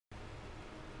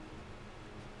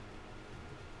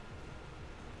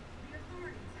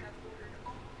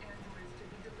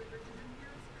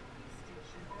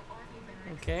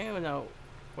Okay, well now,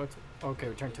 what's okay?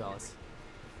 Return to Alice.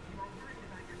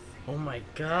 Oh my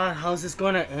God, how's this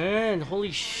gonna end?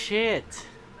 Holy shit!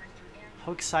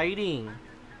 How exciting!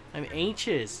 I'm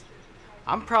anxious.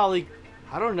 I'm probably,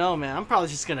 I don't know, man. I'm probably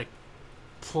just gonna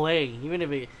play, even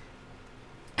if it,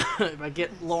 if I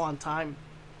get low on time.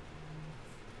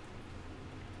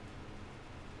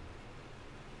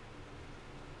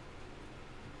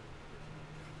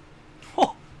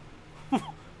 Oh.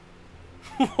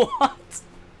 What?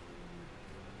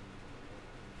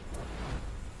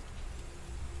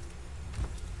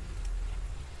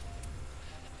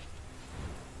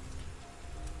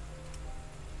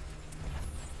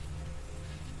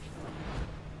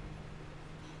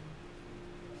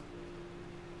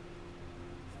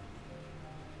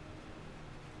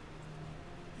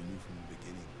 You knew from the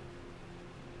beginning.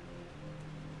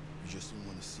 You just didn't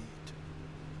want to see it.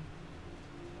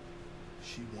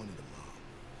 She wanted a mom,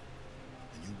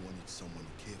 and you wanted someone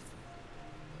to care for.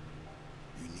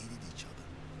 You needed each other.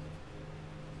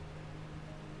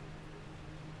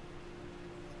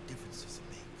 What difference does it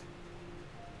make?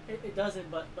 It doesn't,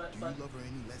 but Do you love her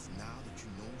any less now that you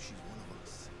know she's one of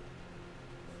us?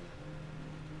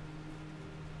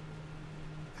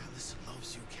 Alice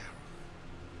loves you, Carol.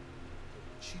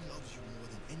 She loves you more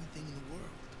than anything in the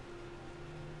world.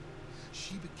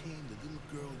 She became the little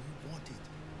girl you wanted,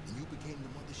 and you became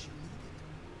the mother she needed.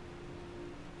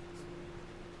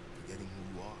 Forgetting who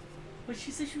you are. But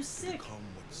she said she was To sick. become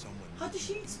what someone How did needs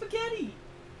she you to eat be. spaghetti?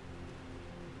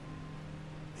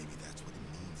 Maybe that's what it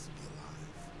means to be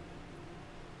alive.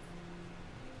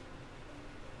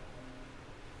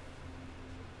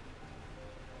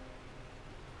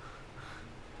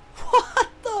 What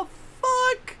the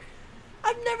fuck?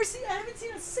 I haven't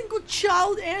seen a single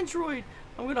child android.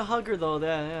 I'm gonna hug her though.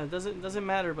 Yeah, it doesn't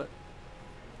matter. But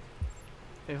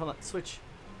hey, hold on, switch.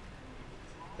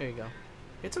 There you go.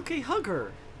 It's okay, hug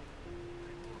her.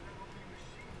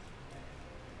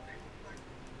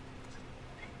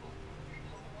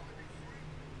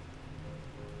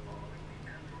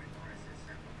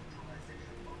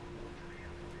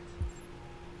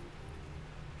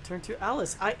 Turn to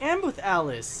Alice. I am with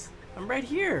Alice. I'm right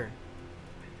here.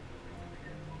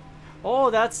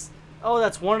 Oh, that's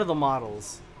one of the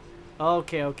models.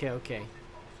 Okay.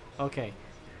 Okay.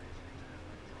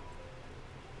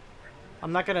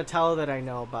 I'm not gonna tell her that I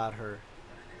know about her.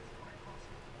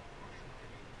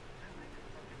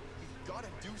 We've gotta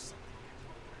do something.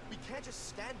 We can't just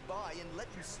stand by and let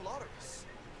you slaughter us.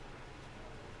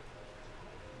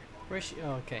 Where is she?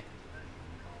 Oh, okay.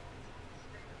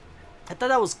 I thought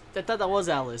that was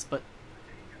Alice, but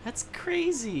that's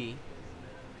crazy.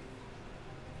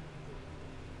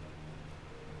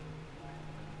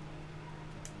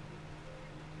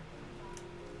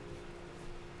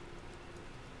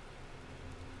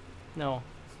 No,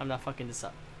 I'm not fucking this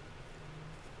up.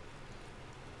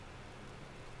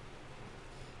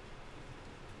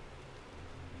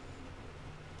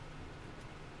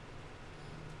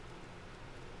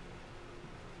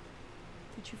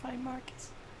 Did you find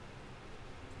Marcus?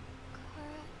 Cora,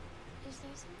 is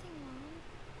there something wrong?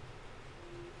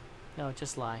 No,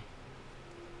 just lie.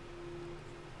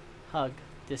 Hug.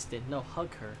 Distant. No,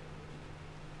 hug her.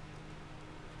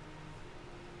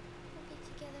 We'll be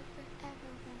together forever,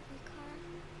 won't we, Cora?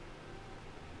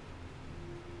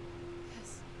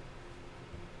 Yes.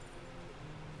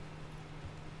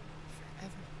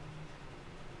 Forever.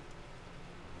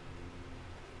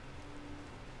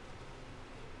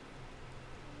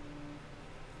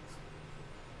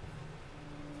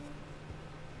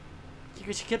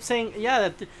 Because she kept saying, yeah,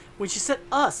 that when she said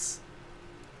us.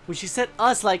 When she said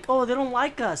us, like, oh, they don't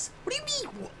like us. What do you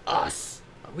mean, us?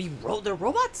 Are we they're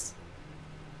robots?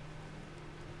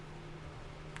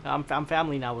 I'm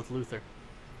family now with Luther.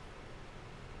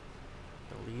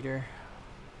 The leader.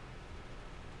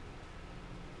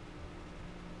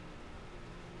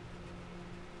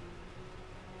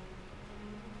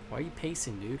 Why are you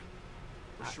pacing, dude?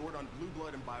 We're short on blue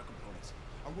blood and biocomponents.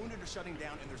 Our wounded are shutting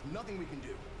down, and there's nothing we can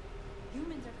do.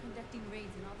 Humans are conducting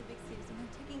raids in all the big cities, and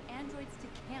they're taking androids to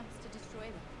camps to destroy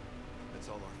them. That's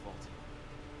all our fault.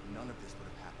 None of this would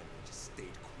have happened if we just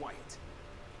stayed quiet.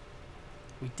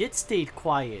 We did stay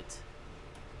quiet.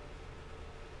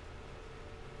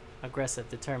 Aggressive,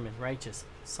 determined, righteous,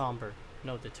 somber.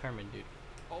 No, determined, dude.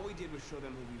 All we did was show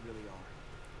them who we really are.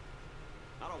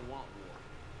 I don't want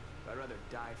war. I'd rather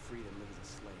die free than live as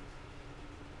a slave.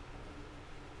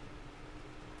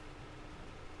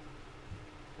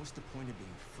 What's the point of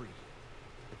being free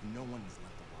if no one is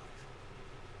left alive?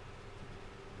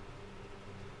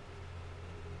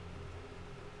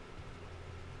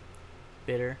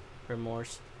 Bitter,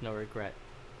 remorse, no regret.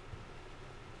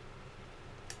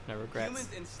 No regrets. Humans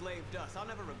enslaved us. I'll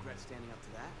never regret standing up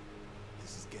to that.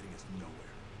 This is getting us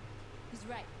nowhere. He's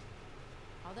right.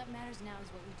 All that matters now is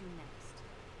what we do next.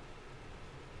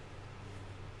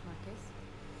 Marcus?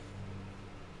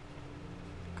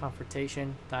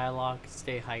 Confrontation, dialogue,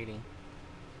 stay hiding.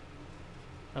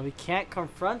 No, we can't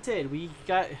confront it. We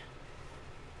got...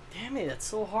 Damn it, that's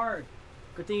so hard.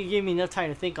 Good thing you gave me enough time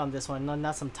to think on this one,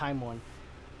 not some time one.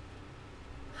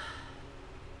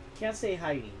 Can't stay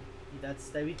hiding.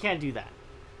 We can't do that.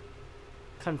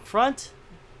 Confront?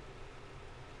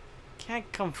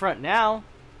 Can't confront now.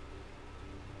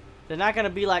 They're not gonna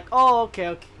be like, oh,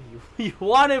 okay. You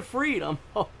wanted freedom.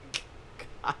 Oh,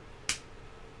 God.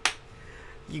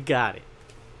 You got it.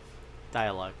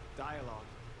 Dialogue. Dialogue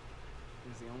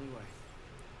is the only way.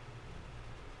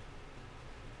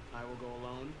 I will go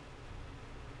alone.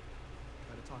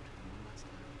 Try to talk to them one last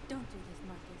time. Don't do this,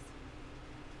 Marcus.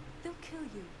 They'll kill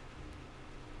you.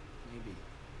 Maybe.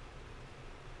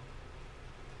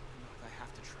 Look, I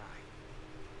have to try.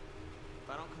 If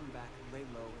I don't come back, lay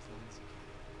low as long as you can.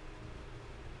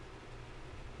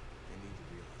 They need to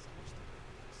realize how much they're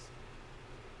hurting us.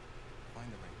 Find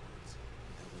the right words,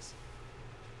 and they'll listen.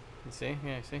 You see?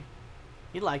 Yeah, you see?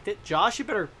 He liked it. Josh, you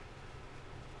better...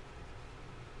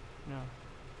 No.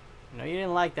 No, you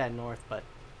didn't like that, North, but...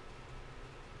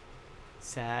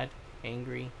 Sad,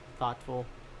 angry, thoughtful.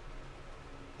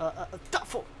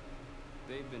 Thoughtful!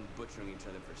 They've been butchering each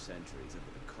other for centuries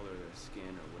over the color of their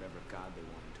skin or whatever god they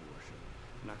wanted to worship.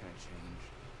 I'm not gonna change.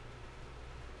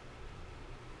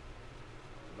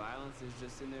 Violence is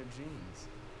just in their genes.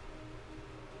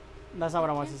 That's not what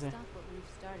I want to say. Stop what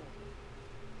we've started.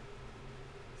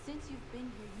 Since you've been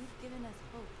here, you've given us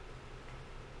hope.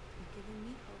 You've given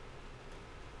me hope.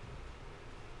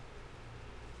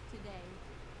 Today,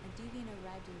 a deviant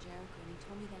arrived in Jericho and he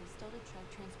told me that he stole a truck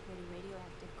transporting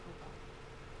radioactive cobalt.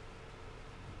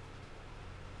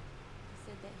 He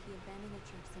said that he abandoned the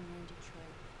truck somewhere in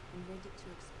Detroit and rigged it to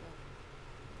explode.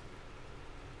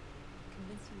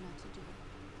 Convinced him not to do it.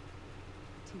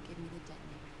 To give me the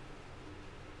detonator.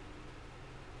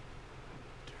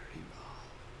 Dirty ball.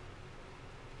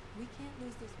 We can't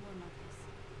lose this war, Marcus.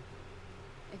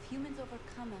 If humans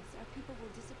overcome us, our people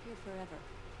will disappear forever.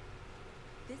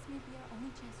 This may be our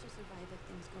only chance to survive if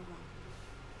things go wrong.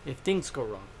 If things go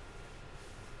wrong.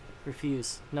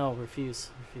 Refuse. No, refuse.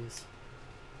 Refuse.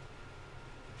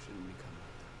 We shouldn't become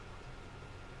like that.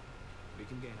 We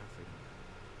can gain our freedom.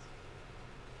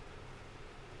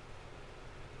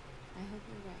 I hope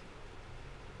you're right.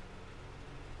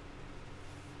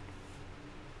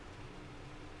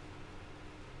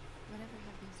 Whatever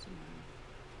happens tomorrow,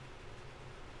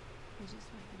 I just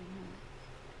want you to know that.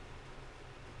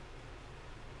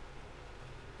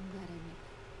 I'm glad I met you.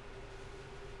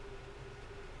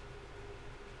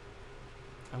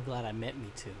 I'm glad I met me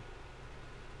too.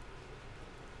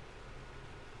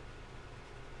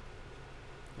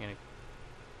 You're gonna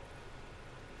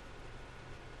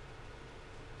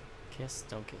kiss?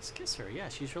 Don't kiss. Kiss her. Yeah,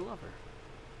 she's your lover.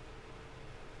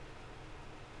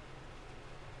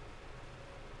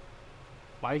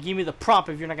 Why you give me the prompt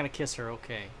if you're not gonna kiss her?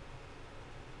 Okay.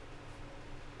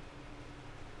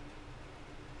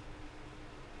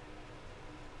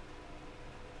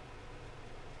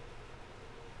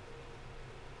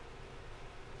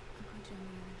 I'm going to join the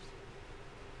others.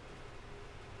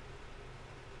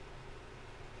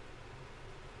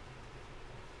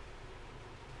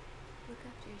 Look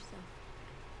after yourself.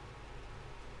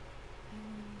 I don't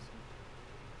want to lose you.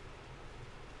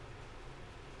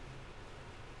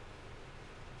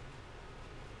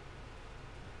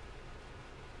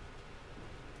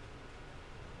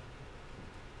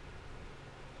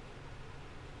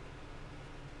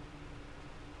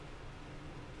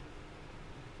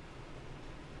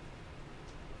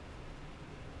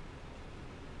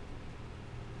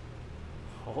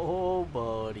 Oh,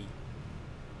 buddy.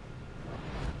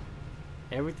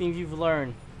 Everything you've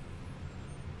learned.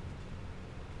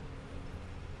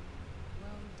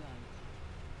 Well done.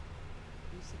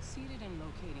 You succeeded in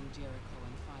locating Jericho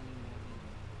and finding their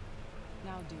leader.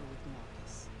 Now deal with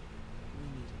Marcus. We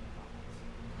need him involved.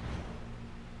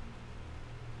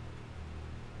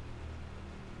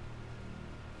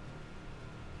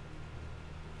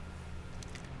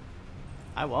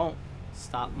 I won't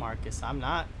stop Marcus. I'm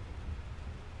not.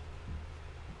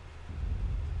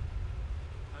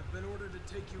 I've been ordered to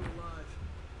take you alive.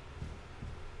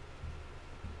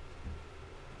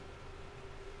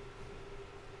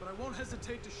 But I won't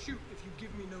hesitate to shoot if you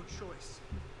give me no choice.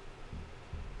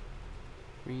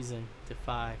 Reason,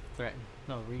 defy, threaten.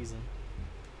 No reason.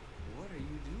 What are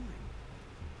you doing?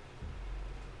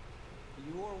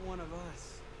 You're one of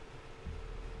us.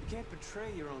 You can't betray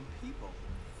your own people.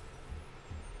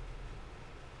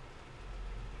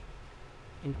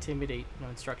 Intimidate. No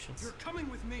instructions. You're coming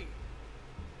with me.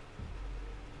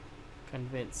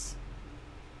 Convince.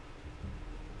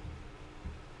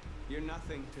 You're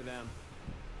nothing to them.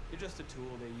 You're just a tool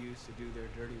they use to do their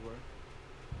dirty work.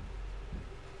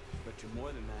 But you're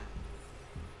more than that.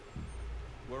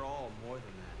 We're all more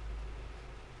than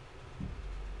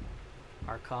that.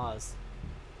 Our cause.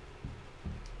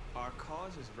 Our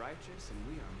cause is righteous, and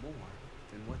we are more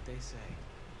than what they say.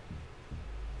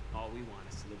 All we want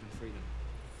is to live in freedom.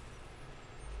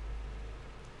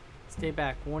 Stay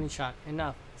back. Warning shot.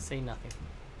 Enough. Say nothing.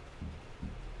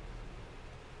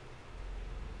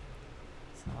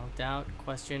 Self-doubt,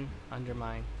 question,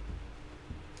 undermine.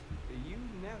 You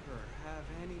never have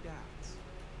any doubts.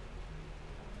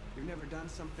 You've never done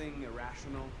something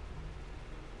irrational,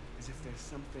 as if there's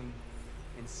something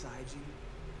inside you,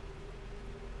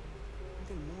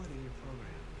 something more than your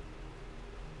program.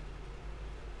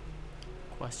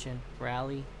 Question,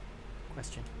 rally,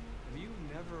 question. Have you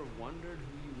never wondered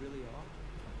who you really are?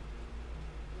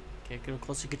 Okay, get a little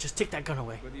closer. You could just take that gun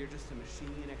away. Whether you're just a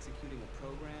machine executing a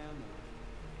program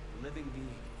or a living being,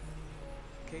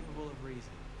 capable of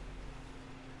reason.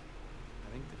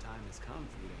 I think the time has come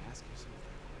for you to ask yourself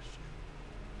that question.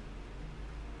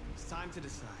 It's time to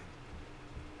decide.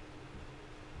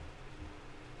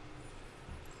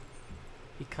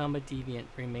 Become a deviant.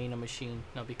 Remain a machine.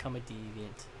 No, become a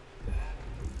deviant.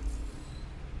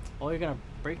 Oh, you're gonna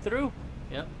break through?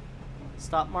 Yep.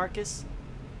 Stop, Marcus.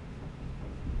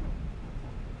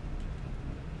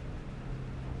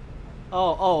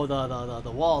 Oh,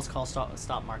 the wall's called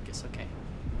stop Marcus. Okay.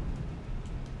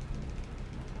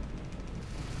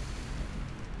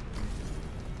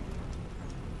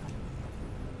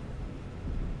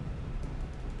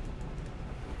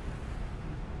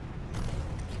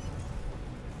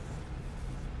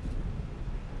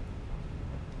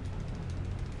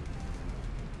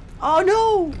 Oh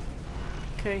no!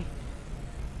 Okay.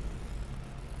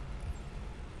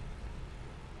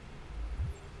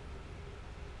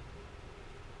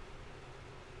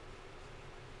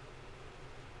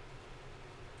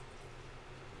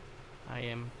 I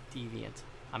am deviant.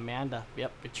 Amanda.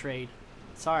 Yep, betrayed.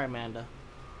 Sorry, Amanda.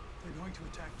 They're going to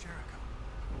attack Jericho.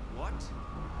 What?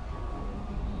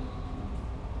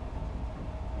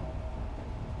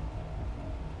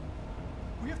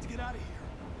 We have to get out of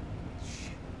here.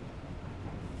 Shit.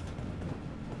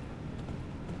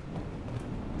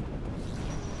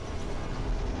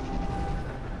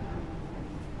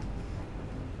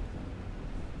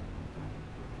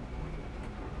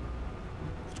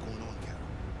 What's going on, Carol?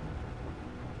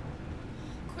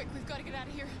 Quick, we've got to get out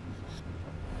of here.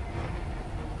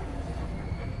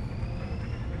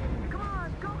 Come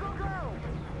on, go, go, go!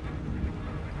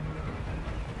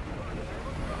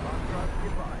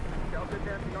 Goodbye. Delta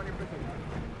dancing on your position.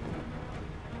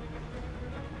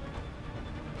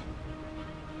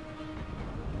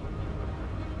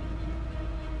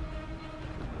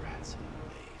 Rats in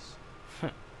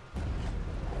the maze.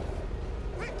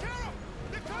 Wait, Carol!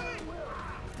 They're coming!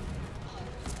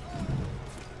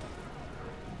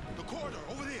 The corridor,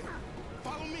 over there.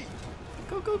 Follow me.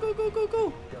 Go, go, go, go, go,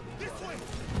 go! This way.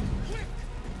 Quick!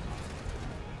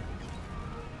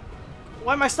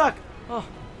 Why am I stuck? Oh,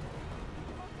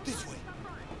 This way.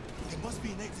 There must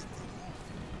be an exit further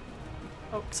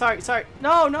on. oh, sorry.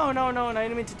 No, I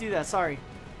didn't mean to do that. Sorry.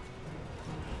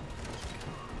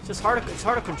 It's just hard. It's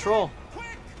hard to control.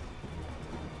 Quick!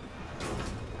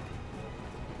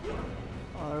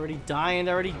 Oh, they're already dying.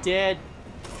 They're already dead.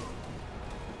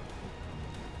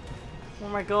 Where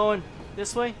am I going?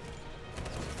 This way?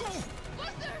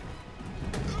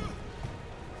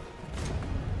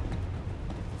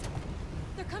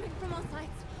 They're coming from all sides.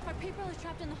 Our people are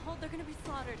trapped in the hold. They're gonna be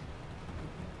slaughtered.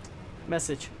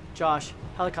 Message. Josh.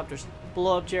 Helicopters.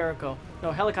 Blow up Jericho.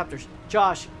 No, helicopters.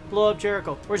 Josh. Blow up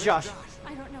Jericho. Where's Josh?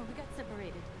 I don't know. We got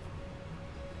separated.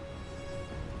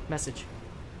 Message.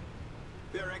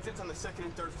 There are exits on the second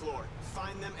and third floor.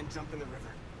 Find them and jump in the river.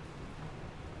 They're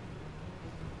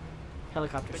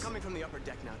Helicopters. coming from the upper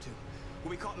deck now, too.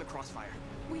 We'll be caught in the crossfire.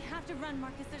 We have to run,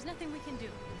 Marcus. There's nothing we can do.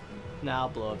 Now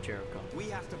blow up Jericho. We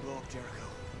have to blow up Jericho.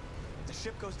 If the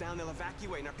ship goes down, they'll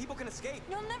evacuate, and our people can escape.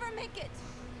 You'll never make it.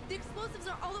 The explosives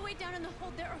are all the way down in the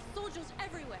hold. There are soldiers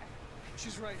everywhere.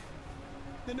 She's right.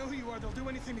 They know who you are. They'll do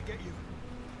anything to get you.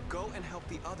 Go and help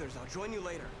the others. I'll join you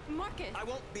later. Marcus! I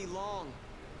won't be long.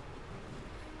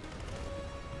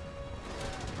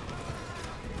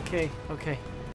 Okay.